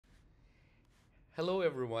Hello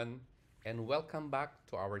everyone and welcome back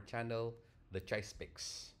to our channel, The Choice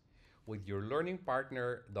Picks, with your learning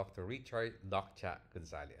partner, Dr. Richard Doccha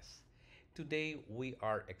Gonzalez. Today we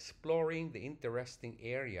are exploring the interesting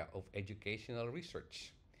area of educational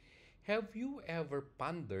research. Have you ever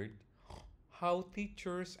pondered how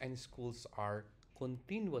teachers and schools are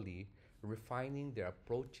continually refining their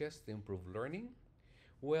approaches to improve learning?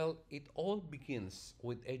 Well, it all begins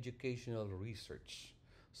with educational research.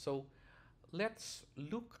 So, let's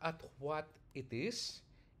look at what it is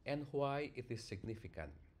and why it is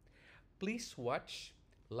significant. Please watch,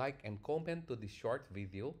 like, and comment to this short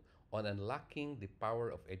video on unlocking the power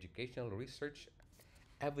of educational research,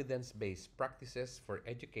 evidence-based practices for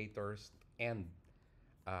educators and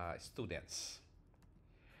students.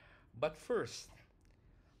 But first,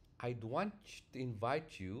 I'd want to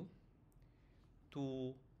invite you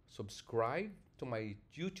to subscribe to my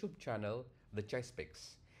YouTube channel, The Choice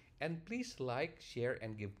Picks. And please like, share,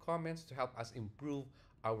 and give comments to help us improve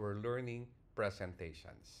our learning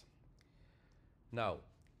presentations. Now,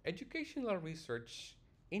 educational research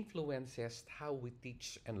influences how we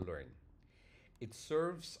teach and learn. It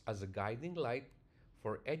serves as a guiding light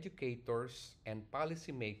for educators and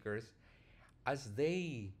policymakers as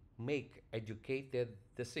they make educated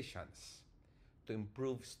decisions to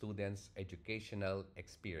improve students' educational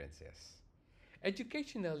experiences.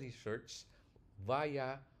 Educational research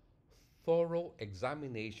via thorough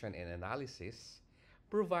examination and analysis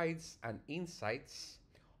provides an insights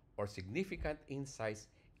or significant insights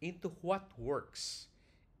into what works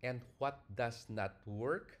and what does not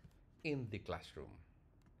work in the classroom.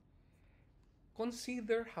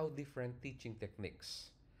 Consider how different teaching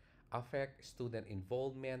techniques affect student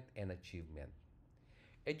involvement and achievement.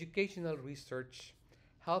 Educational research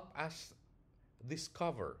help us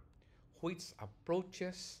discover which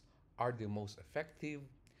approaches are the most effective,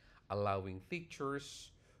 allowing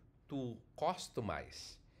teachers to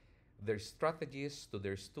customize their strategies to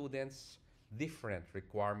their students' different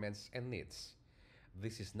requirements and needs.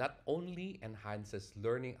 This is not only enhances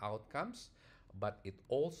learning outcomes, but it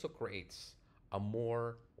also creates a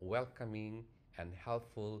more welcoming and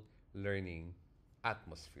helpful learning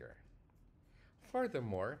atmosphere.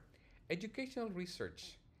 Furthermore, educational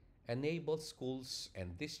research enables schools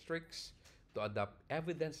and districts to adopt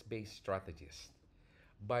evidence-based strategies.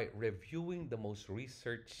 By reviewing the most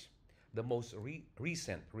recent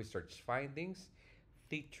research findings,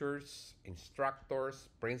 teachers, instructors,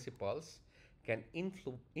 principals can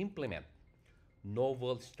implement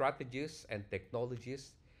novel strategies and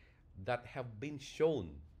technologies that have been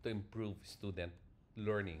shown to improve student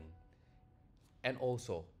learning and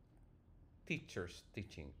also teachers'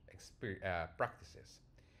 teaching practices.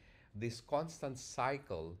 This constant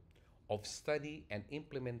cycle of study and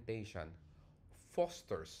implementation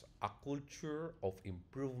fosters a culture of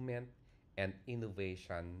improvement and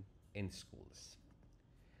innovation in schools.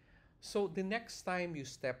 So the next time you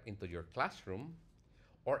step into your classroom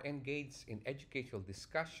or engage in educational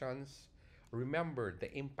discussions, remember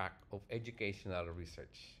the impact of educational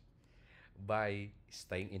research. By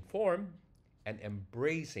staying informed and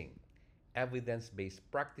embracing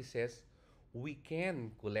evidence-based practices, we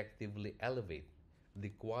can collectively elevate the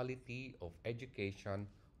quality of education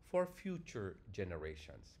for future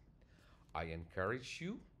generations. I encourage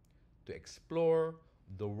you to explore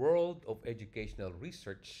the world of educational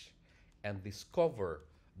research and discover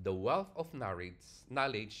the wealth of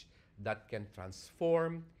knowledge that can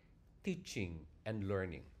transform teaching and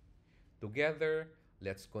learning. Together,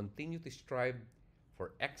 let's continue to strive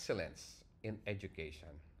for excellence in education.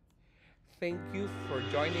 Thank you for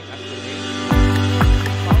joining us today.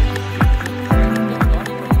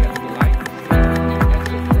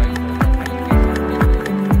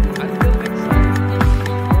 Until next time, keep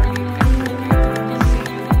learning and growing. See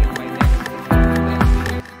you in my next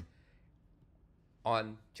video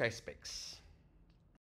on Choice Picks.